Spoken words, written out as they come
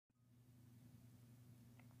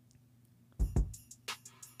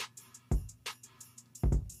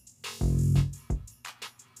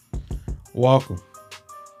Welcome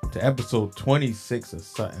to episode 26 or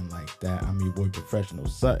something like that. I'm your boy Professional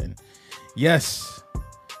Sutton. Yes,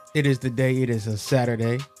 it is the day. It is a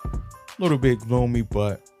Saturday. A little bit gloomy,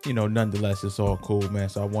 but nonetheless, it's all cool, man.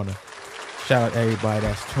 So I want to shout out everybody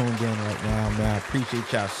that's tuned in right now, man. I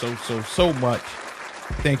appreciate y'all so much.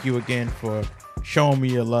 Thank you again for showing me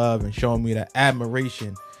your love and showing me the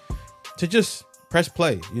admiration to just press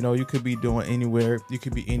play. You could be doing anywhere. You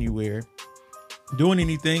could be anywhere doing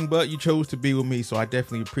anything, but you chose to be with me. So I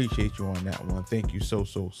definitely appreciate you on that one. Thank you so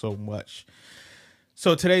much.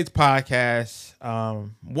 So today's podcast,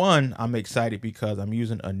 I'm excited because I'm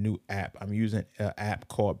using a new app. I'm using an app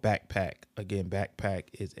called Backpack. Again, Backpack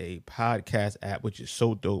is a podcast app, which is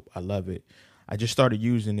so dope. I love it. I just started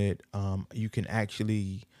using it. You can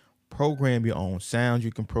actually program your own sounds.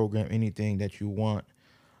 You can program anything that you want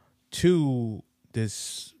to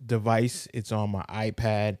this device. It's on my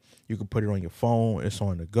iPad. You can put it on your phone. It's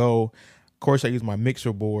on the go. Of course, I use my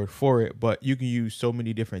mixer board for it, but you can use so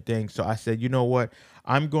many different things. So I said, you know what?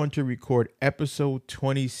 I'm going to record episode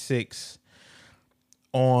 26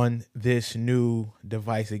 on this new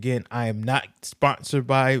device. Again, I am not sponsored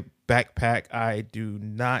by Backpack. I do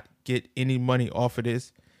not get any money off of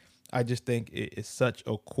this. I just think it is such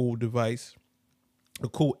a cool device, a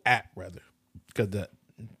cool app rather, because the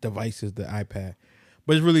device is the iPad.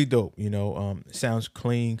 But it's really dope, it sounds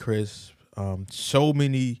clean, crisp, so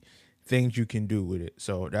many things you can do with it.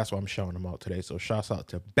 So that's why I'm showing them out today. So shouts out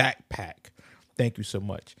to Backpack. Thank you so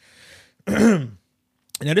much. Now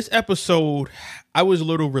this episode, I was a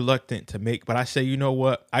little reluctant to make, but I say, you know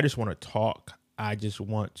what? I just want to talk. I just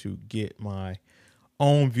want to get my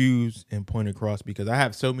own views and point across, because I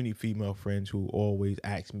have so many female friends who always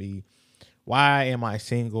ask me, why am I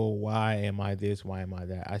single? Why am I this? Why am I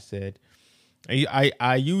that? I said,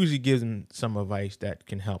 I usually give them some advice that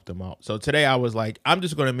can help them out. So today I was like, I'm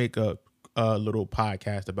just going to make a little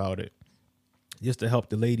podcast about it, just to help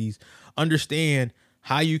the ladies understand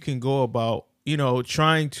how you can go about,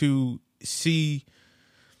 trying to see.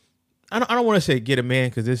 I don't want to say get a man,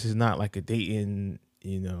 because this is not like a dating,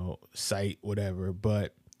 site, whatever,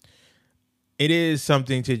 but it is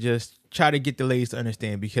something to just try to get the ladies to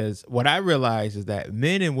understand, because what I realize is that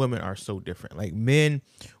men and women are so different. Like men,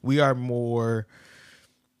 we are more,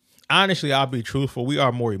 honestly, I'll be truthful, we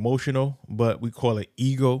are more emotional, but we call it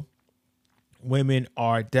ego. Women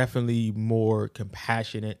are definitely more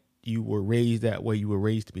compassionate. You were raised that way. You were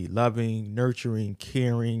raised to be loving, nurturing,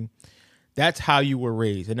 caring. That's how you were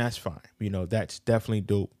raised, and that's fine. That's definitely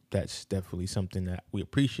dope. That's definitely something that we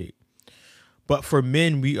appreciate. But for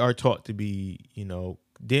men, we are taught to be,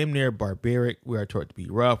 damn near barbaric. We are taught to be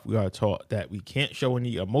rough. We are taught that we can't show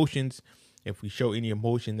any emotions. If we show any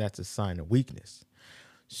emotion, that's a sign of weakness.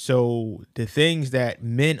 So the things that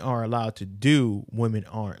men are allowed to do, women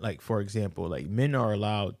aren't. Like, for example, like men are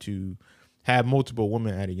allowed to have multiple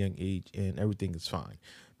women at a young age and everything is fine.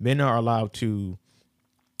 Men are allowed to,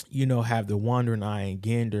 have the wandering eye and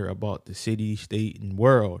gander about the city, state, and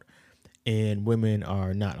world. And women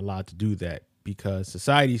are not allowed to do that because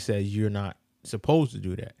society says you're not supposed to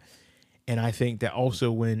do that. And I think that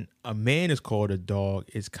also when a man is called a dog,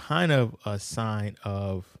 it's kind of a sign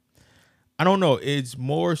of, I don't know, it's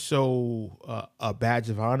more so a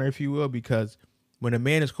badge of honor, if you will, because when a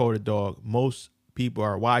man is called a dog, most people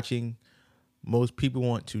are watching. Most people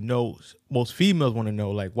want to know, most females want to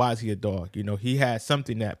know, like, why is he a dog? He has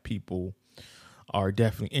something that people are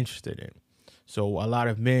definitely interested in. So a lot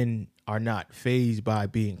of men are not fazed by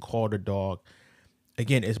being called a dog.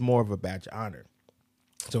 Again, it's more of a badge of honor.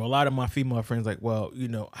 So a lot of my female friends like, well,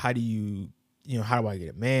 how do how do I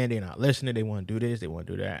get a man? They're not listening. They want to do this. They want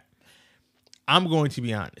to do that. I'm going to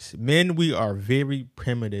be honest. Men, we are very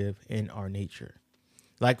primitive in our nature.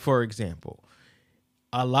 Like, for example,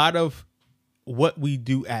 a lot of what we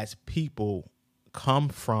do as people come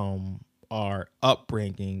from our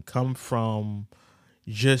upbringing, come from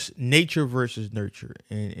just nature versus nurture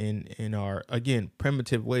in our, again,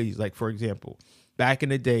 primitive ways. Like, for example, back in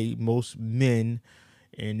the day, most men,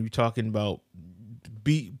 and we're talking about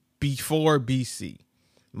before BC,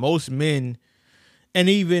 most men, and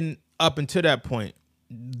even up until that point,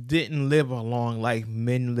 didn't live a long life.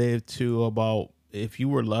 Men lived to about, if you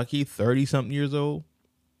were lucky, 30 something years old.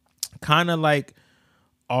 Kind of like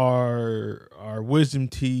our wisdom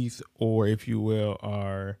teeth, or if you will,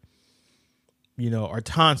 our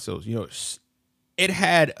tonsils. It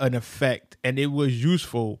had an effect and it was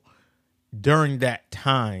useful during that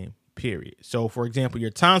time period. So, for example, your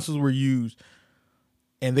tonsils were used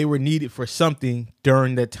and they were needed for something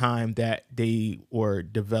during the time that they were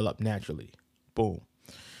developed naturally. Boom.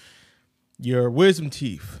 Your wisdom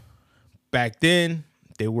teeth, back then,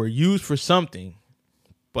 They were used for something,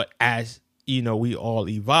 but as you know, we all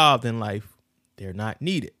evolved in life, they're not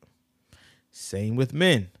needed. Same with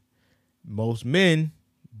men. Most men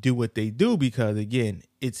do what they do because, again,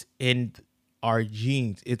 it's in our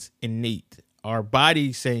genes. It's innate. Our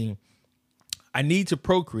body saying, I need to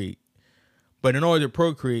procreate. But in order to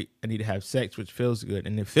procreate, I need to have sex, which feels good.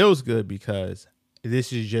 And it feels good because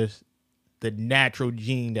this is just the natural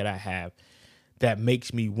gene that I have that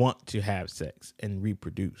makes me want to have sex and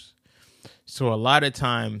reproduce. So a lot of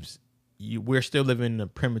times we're still living in a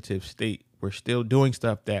primitive state. We're still doing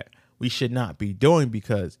stuff that we should not be doing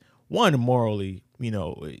because, one, morally, you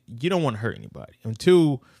don't want to hurt anybody. And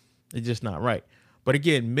two, it's just not right. But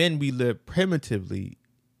again, men, we live primitively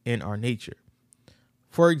in our nature.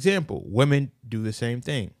 For example, women do the same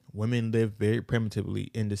thing. Women live very primitively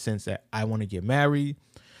in the sense that I want to get married,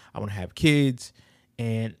 I want to have kids,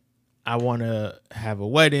 and I want to have a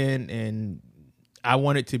wedding, and I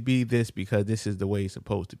want it to be this because this is the way it's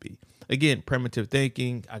supposed to be. Again, primitive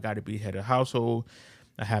thinking. I got to be head of household.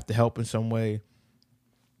 I have to help in some way.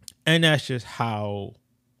 And that's just how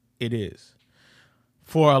it is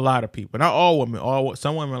for a lot of people. Not all women.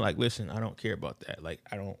 Some women are like, listen, I don't care about that. Like,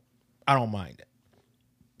 I don't mind that.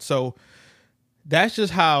 So that's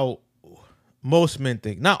just how most men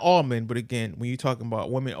think. Not all men, but again, when you're talking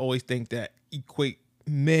about women, always think that equate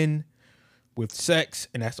men with sex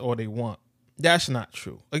and that's all they want. That's not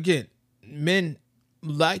true. Again, men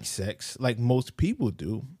like sex like most people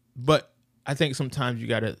do, but I think sometimes you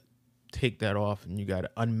got to take that off and you got to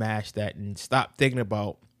unmask that and stop thinking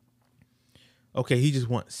about, okay, he just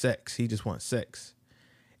wants sex. He just wants sex.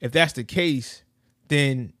 If that's the case,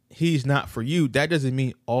 then he's not for you. That doesn't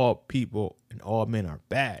mean all people and all men are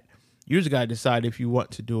bad. You just got to decide if you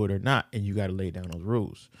want to do it or not, and you got to lay down those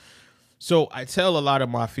rules. So I tell a lot of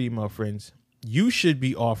my female friends, you should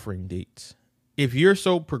be offering dates. If you're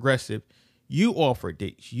so progressive, you offer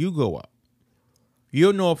dates. You go out.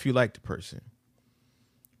 You'll know if you like the person.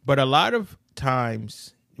 But a lot of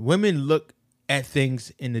times, women look at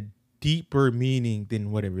things in a deeper meaning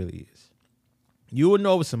than what it really is. You will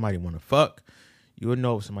know if somebody want to fuck. You will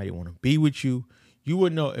know if somebody want to be with you. You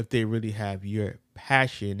will know if they really have your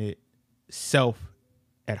passionate self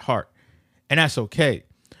at heart. And that's okay.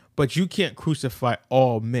 But you can't crucify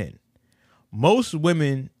all men. Most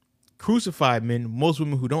women crucify men. Most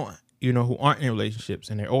women who don't, who aren't in relationships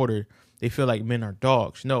and they're older, they feel like men are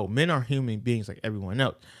dogs. No, men are human beings like everyone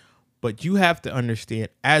else. But you have to understand,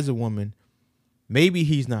 as a woman, maybe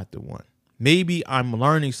he's not the one. Maybe I'm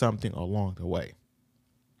learning something along the way.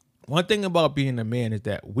 One thing about being a man is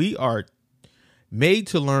that we are made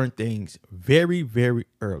to learn things very, very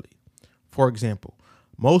early. For example,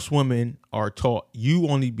 most women are taught you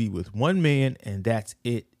only be with one man and that's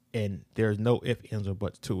it. And there's no ifs, ands, or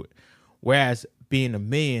buts to it. Whereas being a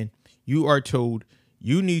man, you are told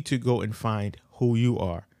you need to go and find who you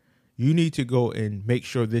are. You need to go and make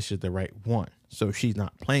sure this is the right one. So she's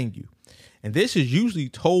not playing you. And this is usually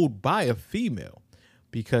told by a female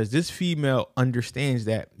because this female understands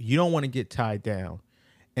that you don't want to get tied down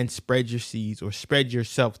and spread your seeds or spread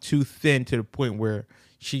yourself too thin to the point where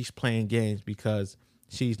she's playing games because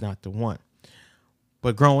she's not the one.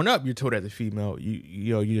 But growing up, you're told as a female,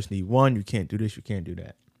 you just need one. You can't do this. You can't do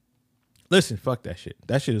that. Listen, fuck that shit.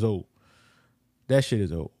 That shit is old. That shit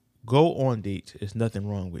is old. Go on dates. There's nothing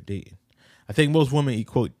wrong with dating. I think most women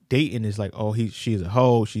equate dating is like, oh, she's a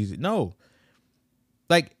hoe. No.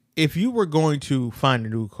 Like, if you were going to find a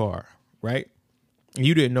new car, right? And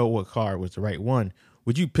you didn't know what car was the right one,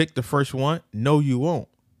 would you pick the first one? No, you won't.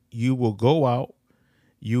 You will go out.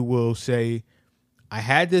 You will say, I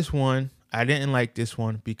had this one. I didn't like this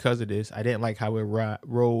one because of this. I didn't like how it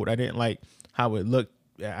rode. I didn't like how it looked.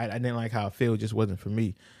 I didn't like how it felt. It just wasn't for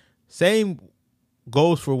me. Same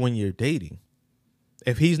goes for when you're dating.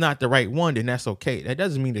 If he's not the right one, then that's okay. That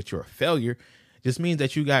doesn't mean that you're a failure. It just means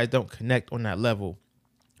that you guys don't connect on that level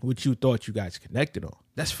which you thought you guys connected on.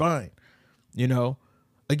 That's fine.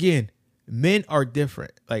 Again, men are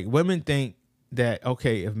different. Like, women think that,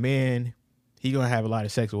 okay, if man, he gonna have a lot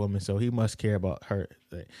of sex with women, so he must care about her.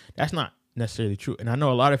 That's not necessarily true. And I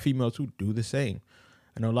know a lot of females who do the same.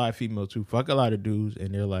 I know a lot of females who fuck a lot of dudes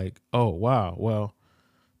and they're like, oh, wow, well,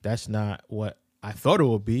 that's not what I thought it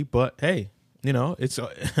would be, but hey, it's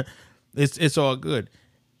it's all good.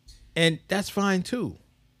 And that's fine too.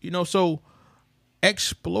 So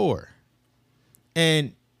explore.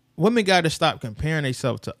 And women got to stop comparing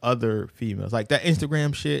themselves to other females. Like that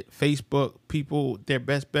Instagram shit, Facebook, people, their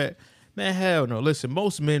best bet. Man, hell no. Listen,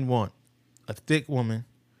 most men want a thick woman,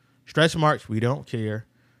 stretch marks, we don't care.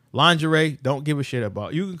 Lingerie, don't give a shit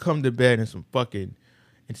about. You can come to bed in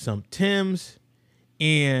some Timbs,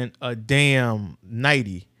 in a damn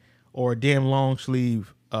nightie or a damn long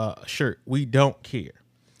sleeve shirt. We don't care.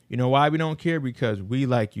 You know why we don't care? Because we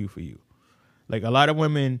like you for you. Like a lot of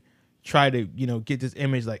women try to, get this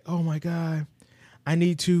image like, oh my God, I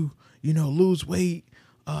need to, lose weight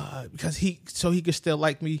because he could still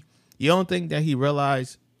like me. You don't think that he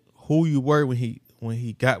realized who you were when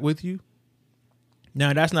he got with you?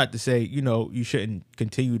 Now, that's not to say, you shouldn't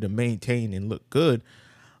continue to maintain and look good.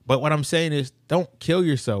 But what I'm saying is don't kill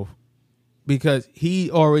yourself because he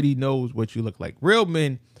already knows what you look like. Real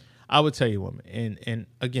men, I would tell you women, and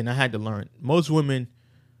again, I had to learn, most women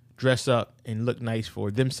dress up and look nice for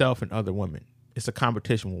themselves and other women. It's a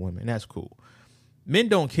competition with women. That's cool. Men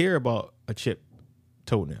don't care about a chipped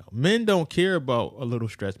toenail. Men don't care about a little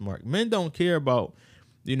stretch mark. Men don't care about,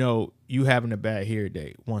 you having a bad hair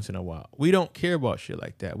day once in a while. We don't care about shit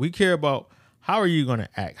like that. We care about how are you going to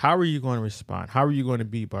act? How are you going to respond? How are you going to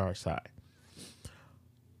be by our side?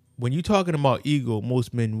 When you're talking about ego,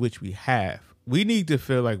 most men, which we have, we need to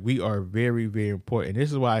feel like we are very, very important.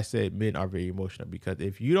 This is why I said men are very emotional, because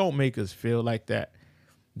if you don't make us feel like that,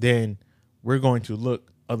 then we're going to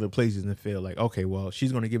look other places and feel like, okay, well,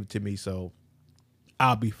 she's going to give it to me, so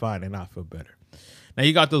I'll be fine and I'll feel better. Now,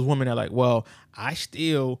 you got those women that are like, well, I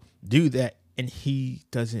still do that, and he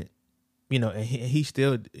doesn't, and he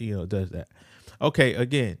still, does that. Okay,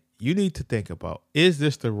 again, you need to think about, is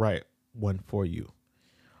this the right one for you?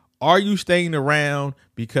 Are you staying around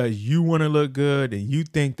because you want to look good and you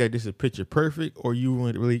think that this is picture perfect, or you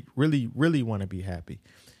really, really, really want to be happy?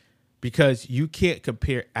 Because you can't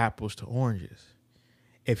compare apples to oranges.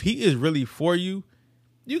 If he is really for you,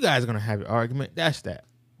 you guys are going to have an argument. That's that.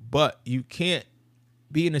 But you can't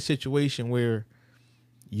be in a situation where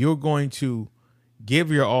you're going to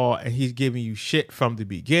give your all and he's giving you shit from the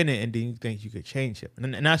beginning and then you think you could change him.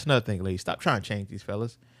 And that's another thing, ladies. Stop trying to change these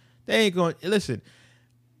fellas. They ain't going, listen,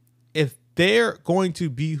 if they're going to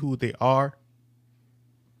be who they are,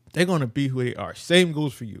 they're going to be who they are. Same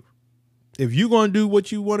goes for you. If you're going to do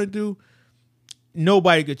what you want to do,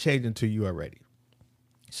 nobody could change until you are ready.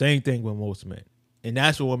 Same thing with most men. And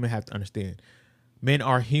that's what women have to understand. Men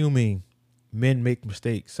are human. Men make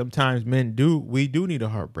mistakes. Sometimes we do need a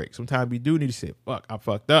heartbreak. Sometimes we do need to say, fuck, I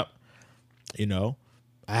fucked up. I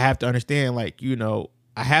have to understand, like,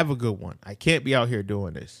 I have a good one. I can't be out here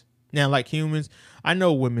doing this. Now, like humans, I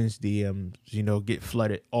know women's DMs, get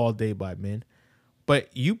flooded all day by men. But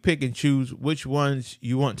you pick and choose which ones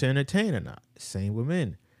you want to entertain or not. Same with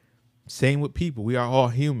men. Same with people. We are all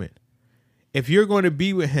human. If you're going to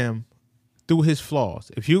be with him through his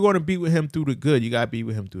flaws, if you're going to be with him through the good, you got to be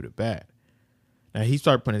with him through the bad. Now, he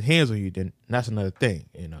started putting his hands on you, then that's another thing.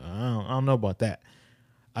 I don't know about that.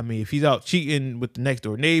 I mean, if he's out cheating with the next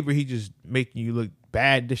door neighbor, he just making you look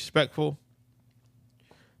bad, disrespectful,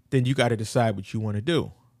 then you got to decide what you want to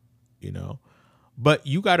do, But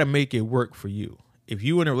you got to make it work for you. If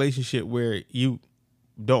you in a relationship where you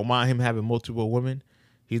don't mind him having multiple women,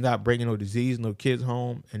 he's not bringing no disease, no kids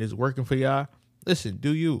home, and it's working for y'all, listen,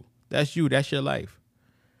 do you. That's you. That's your life.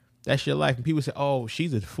 That's your life. And people say, oh,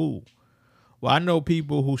 she's a fool. Well, I know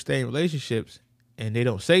people who stay in relationships and they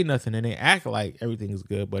don't say nothing and they act like everything is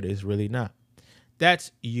good, but it's really not.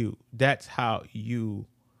 That's you. That's how you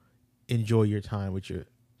enjoy your time with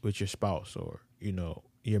your spouse or,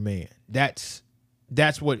 your man. That's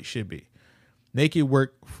what it should be. Make it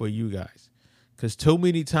work for you guys. Because too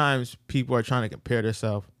many times people are trying to compare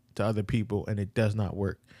themselves to other people and it does not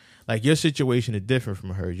work. Like, your situation is different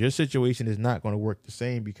from hers. Your situation is not going to work the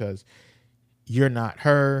same because you're not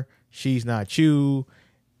her. She's not you.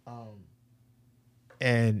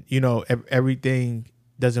 And, everything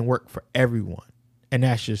doesn't work for everyone. And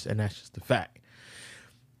that's just the fact.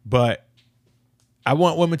 But I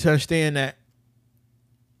want women to understand that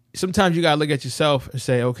sometimes you got to look at yourself and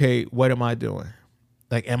say, okay, what am I doing?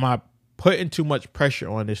 Like, am I putting too much pressure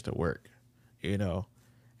on this to work?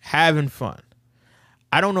 Having fun.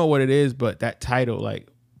 I don't know what it is, but that title, like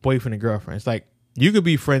boyfriend and girlfriend, it's like you could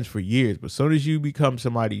be friends for years, but as soon as you become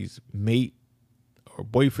somebody's mate or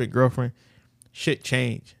boyfriend, girlfriend, shit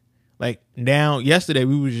change. Like now, yesterday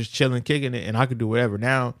we was just chilling, kicking it, and I could do whatever.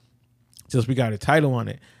 Now, since we got a title on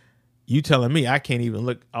it, you telling me I can't even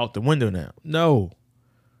look out the window now. No.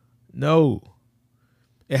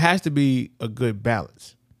 It has to be a good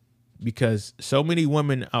balance because so many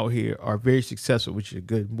women out here are very successful, which is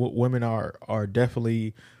good. Women are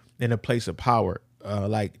definitely in a place of power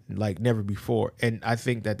like never before. And I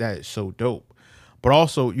think that is so dope. But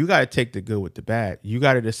also, you got to take the good with the bad. You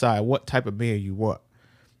got to decide what type of man you want,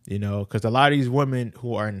 because a lot of these women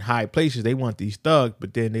who are in high places, they want these thugs,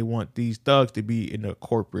 but then they want these thugs to be in a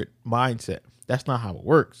corporate mindset. That's not how it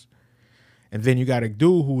works. And then you got a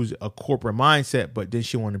dude who's a corporate mindset, but then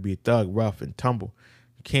she want to be a thug, rough and tumble.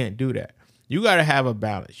 You can't do that. You got to have a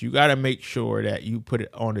balance. You got to make sure that you put it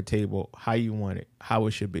on the table how you want it, how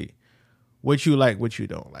it should be, what you like, what you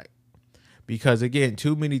don't like. Because again,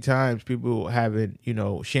 too many times people having,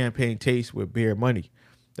 champagne taste with beer money.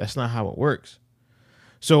 That's not how it works.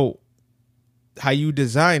 So how you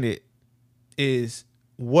design it is,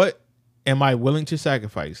 what am I willing to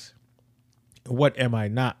sacrifice? What am I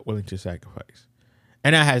not willing to sacrifice?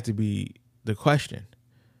 And that has to be the question.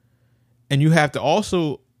 And you have to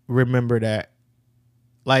also remember that,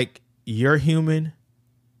 like, you're human,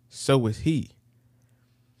 so is he.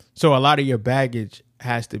 So a lot of your baggage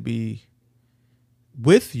has to be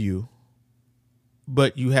with you,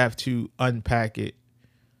 but you have to unpack it,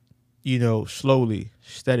 slowly,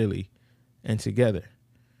 steadily, and together.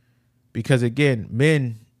 Because again,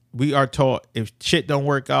 men, we are taught, if shit don't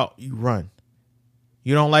work out, you run.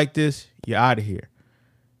 You don't like this, you're out of here.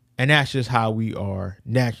 And that's just how we are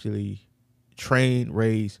naturally trained,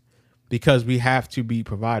 raised, because we have to be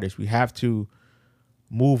providers. We have to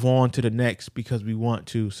move on to the next because we want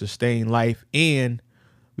to sustain life, and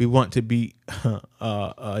we want to be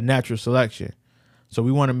a natural selection. So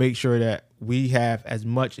we want to make sure that we have as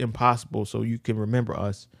much as possible so you can remember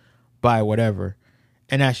us by whatever.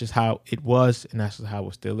 And that's just how it was, and that's just how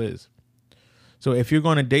it still is. So if you're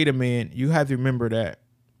going to date a man, you have to remember that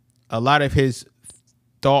a lot of his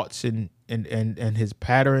thoughts and his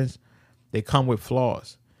patterns, they come with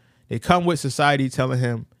flaws. They come with society telling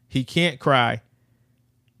him he can't cry,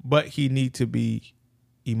 but he needs to be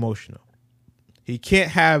emotional. He can't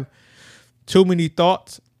have too many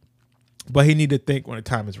thoughts, but he need to think when the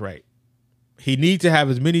time is right. He needs to have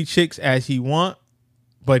as many chicks as he want,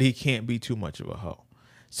 but he can't be too much of a hoe.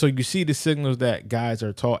 So you see the signals that guys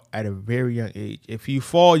are taught at a very young age. If you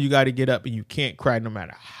fall, you got to get up, and you can't cry no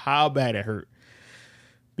matter how bad it hurt,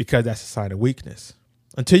 because that's a sign of weakness.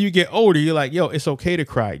 Until you get older, you're like, yo, it's okay to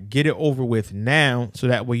cry. Get it over with now, so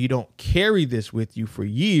that way you don't carry this with you for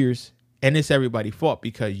years, and it's everybody's fault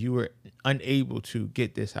because you were unable to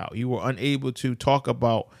get this out. You were unable to talk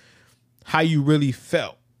about how you really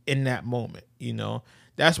felt in that moment,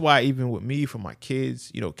 That's why even with me, for my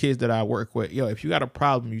kids, kids that I work with, if you got a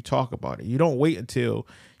problem, you talk about it. You don't wait until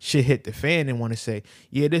shit hit the fan and want to say,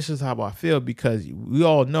 yeah, this is how I feel, because we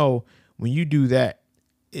all know when you do that,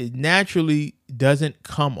 it naturally doesn't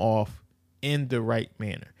come off in the right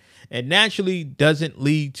manner. It naturally doesn't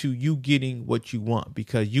lead to you getting what you want,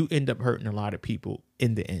 because you end up hurting a lot of people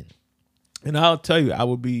in the end. And I'll tell you, I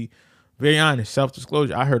will be very honest,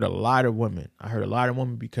 self-disclosure, I hurt a lot of women.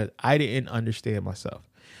 Because I didn't understand myself.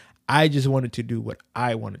 I just wanted to do what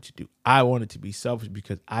I wanted to do. I wanted to be selfish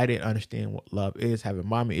because I didn't understand what love is, having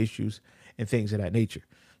mommy issues and things of that nature.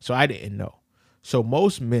 So I didn't know. So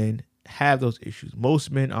most men have those issues.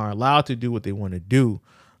 Most men are allowed to do what they want to do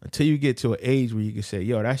until you get to an age where you can say,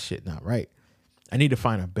 yo, that shit not right. I need to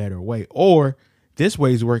find a better way. Or this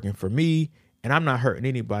way is working for me, and I'm not hurting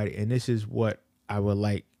anybody, and this is what I would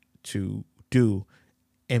like to do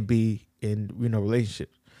and be in,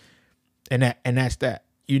 relationships. And that's that.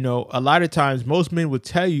 A lot of times most men would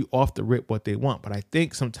tell you off the rip what they want, but I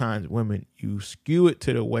think sometimes women, you skew it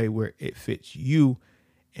to the way where it fits you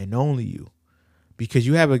and only you. Because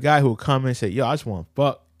you have a guy who will come and say, yo, I just want to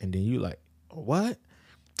fuck. And then you like, what?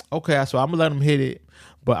 Okay, so I'm going to let him hit it,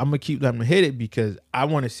 but I'm going to keep letting him hit it because I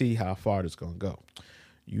want to see how far it's going to go.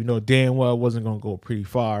 Damn well it wasn't going to go pretty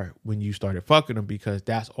far when you started fucking him, because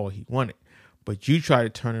that's all he wanted. But you try to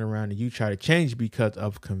turn it around and you try to change because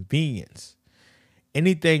of convenience.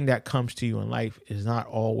 Anything that comes to you in life is not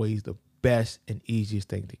always the best and easiest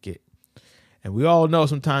thing to get. And we all know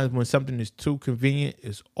sometimes when something is too convenient,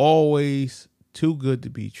 it's always too good to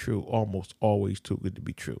be true, almost always too good to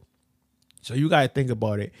be true. So you got to think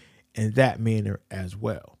about it in that manner as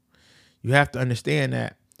well. You have to understand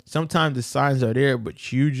that sometimes the signs are there,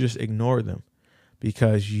 but you just ignore them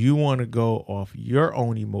because you want to go off your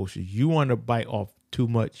own emotions. You want to bite off too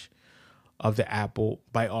much of the apple,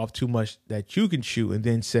 bite off too much that you can chew, and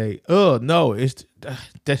then say, oh no,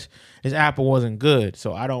 this apple wasn't good.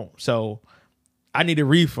 So I need a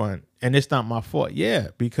refund and it's not my fault. Yeah,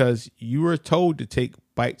 because you were told to take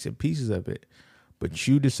bites and pieces of it, but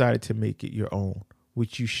you decided to make it your own,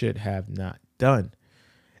 which you should have not done.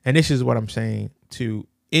 And this is what I'm saying to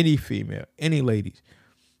any female, any ladies.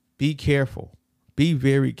 Be careful. Be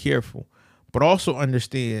very careful. But also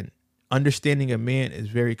understanding a man is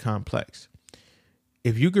very complex.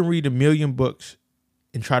 If you can read 1,000,000 books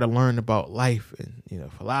and try to learn about life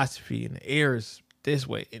and philosophy, and the air is this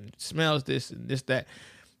way and it smells this and this, that,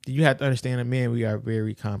 then you have to understand a man, we are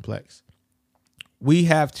very complex. We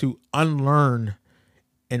have to unlearn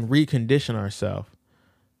and recondition ourselves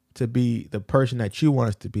to be the person that you want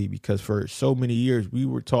us to be, because for so many years we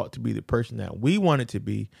were taught to be the person that we wanted to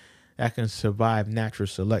be that can survive natural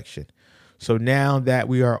selection. So now that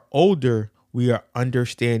we are older, we are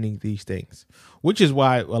understanding these things, which is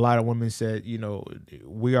why a lot of women said,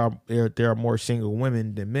 there are more single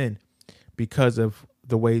women than men because of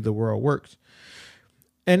the way the world works.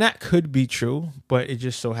 And that could be true, but it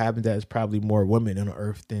just so happens that it's probably more women on the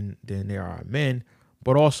earth than there are men.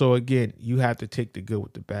 But also, again, you have to take the good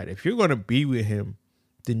with the bad. If you're going to be with him,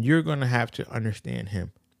 then you're going to have to understand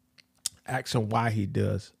him. Ask him why he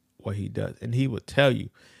does what he does, and he will tell you.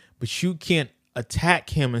 But you can't attack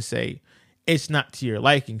him and say, it's not to your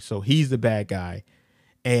liking, so he's the bad guy.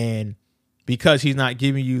 And because he's not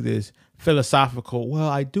giving you this philosophical, well,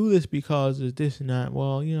 I do this because of this and that,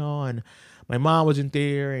 and my mom wasn't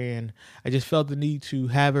there and I just felt the need to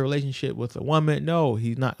have a relationship with a woman. No,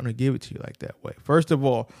 he's not going to give it to you like that way. First of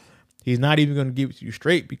all, he's not even going to give it to you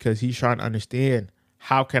straight because he's trying to understand,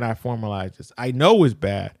 how can I formalize this? I know it's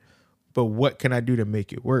bad, but what can I do to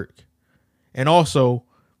make it work? And also,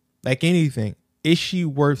 like anything, is she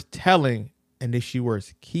worth telling and is she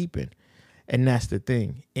worth keeping? And that's the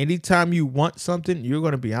thing. Anytime you want something, you're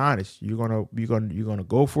going to be honest. You're going to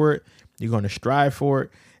go for it. You're going to strive for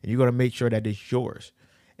it. And you're going to make sure that it's yours.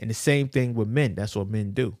 And the same thing with men. That's what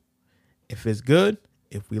men do. If it's good,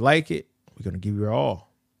 if we like it, we're going to give you our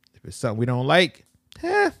all. If it's something we don't like,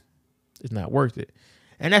 it's not worth it.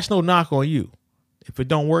 And that's no knock on you. If it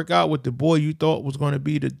don't work out with the boy you thought was going to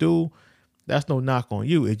be the dude, that's no knock on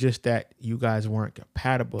you. It's just that you guys weren't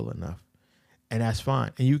compatible enough. And that's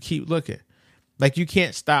fine. And you keep looking. Like, you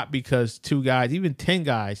can't stop because 2 guys, even 10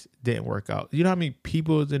 guys didn't work out. You know how many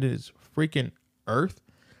people is in this freaking earth?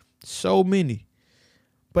 So many.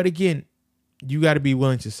 But again, you got to be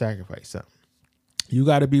willing to sacrifice something. You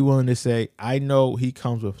got to be willing to say, I know he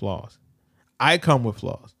comes with flaws. I come with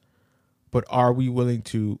flaws. But are we willing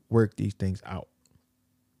to work these things out?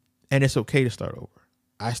 And it's okay to start over.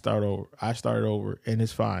 I started over and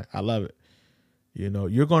it's fine. I love it.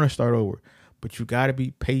 You're going to start over, but you got to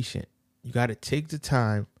be patient. You got to take the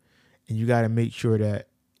time and you got to make sure that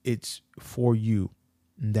it's for you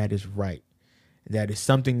and that is right. That is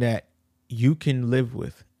something that you can live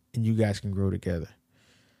with and you guys can grow together.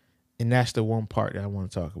 And that's the one part that I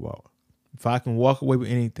want to talk about. If I can walk away with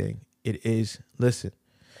anything, it is, listen,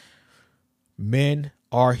 men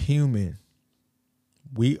are human.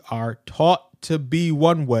 We are taught to be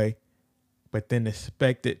one way, but then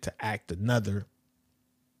expected to act another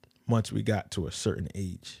once we got to a certain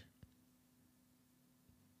age.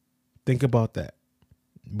 Think about that.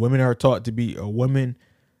 Women are taught to be a woman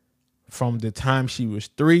from the time she was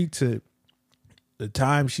 3 to the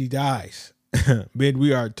time she dies. Men,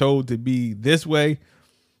 we are told to be this way,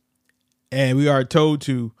 and we are told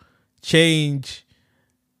to change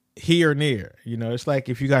here and there. It's like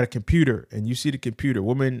if you got a computer and you see the computer,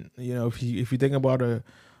 women, if you think about a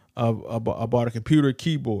computer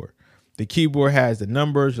keyboard, the keyboard has the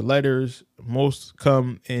numbers, the letters, most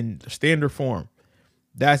come in standard form.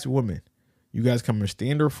 That's women. You guys come in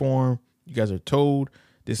standard form. You guys are told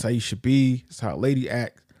this is how you should be. This is how a lady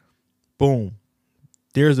acts. Boom.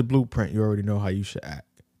 There's a blueprint. You already know how you should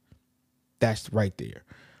act. That's right there.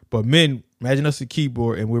 But men, imagine us a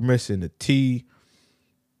keyboard and we're missing a T.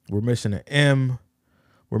 We're missing an M.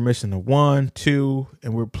 We're missing a 1, 2,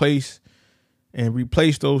 and replace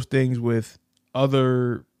those things with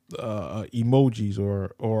other emojis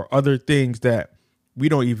or other things that we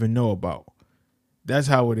don't even know about. That's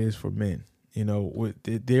how it is for men.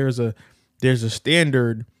 There's a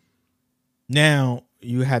standard. Now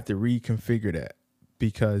you have to reconfigure that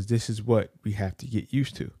because this is what we have to get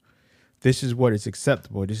used to. This is what is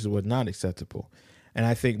acceptable. This is what's not acceptable. And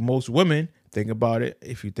I think most women think about it.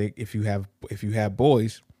 If you have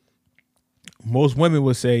boys, most women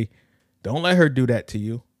will say, don't let her do that to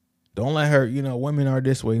you. Don't let her, women are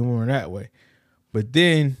this way, women are that way. But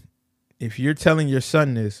then if you're telling your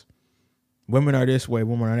son this, women are this way,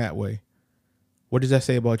 women are that way, what does that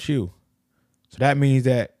say about you? So that means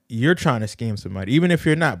that you're trying to scam somebody, even if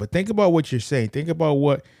you're not. But think about what you're saying. Think about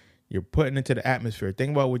what you're putting into the atmosphere.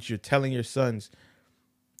 Think about what you're telling your sons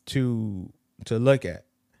to look at.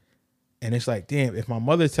 And it's like, damn, if my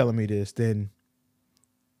mother's telling me this, then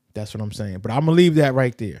that's what I'm saying. But I'm going to leave that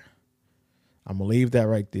right there.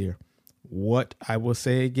 What I will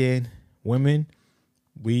say again, women,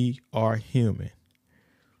 we are human.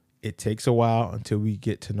 It takes a while until we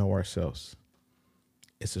get to know ourselves.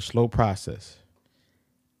 It's a slow process.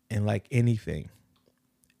 And like anything,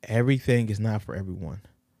 everything is not for everyone.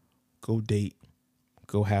 Go date,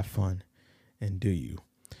 go have fun, and do you.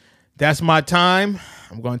 That's my time.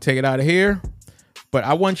 I'm going to take it out of here. But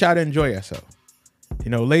I want y'all to enjoy yourself.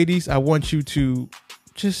 Ladies, I want you to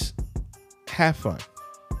just have fun.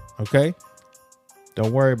 Okay?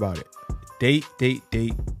 Don't worry about it. Date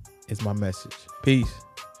is my message. Peace.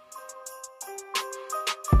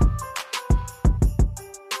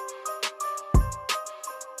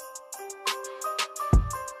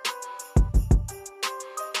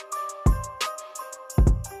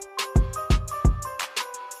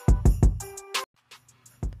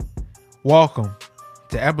 Welcome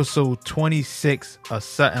to episode 26 of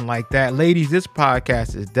Something Like That. Ladies, this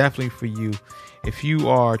podcast is definitely for you. If you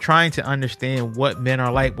are trying to understand what men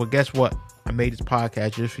are like, well, guess what? I made this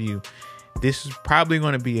podcast just for you. This is probably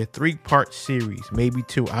going to be a 3-part series, maybe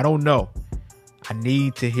 2. I don't know. I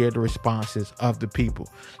need to hear the responses of the people.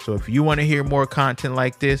 So if you want to hear more content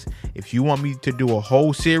like this, if you want me to do a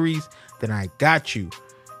whole series, then I got you.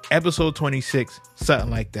 Episode 26,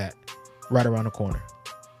 Something Like That, right around the corner.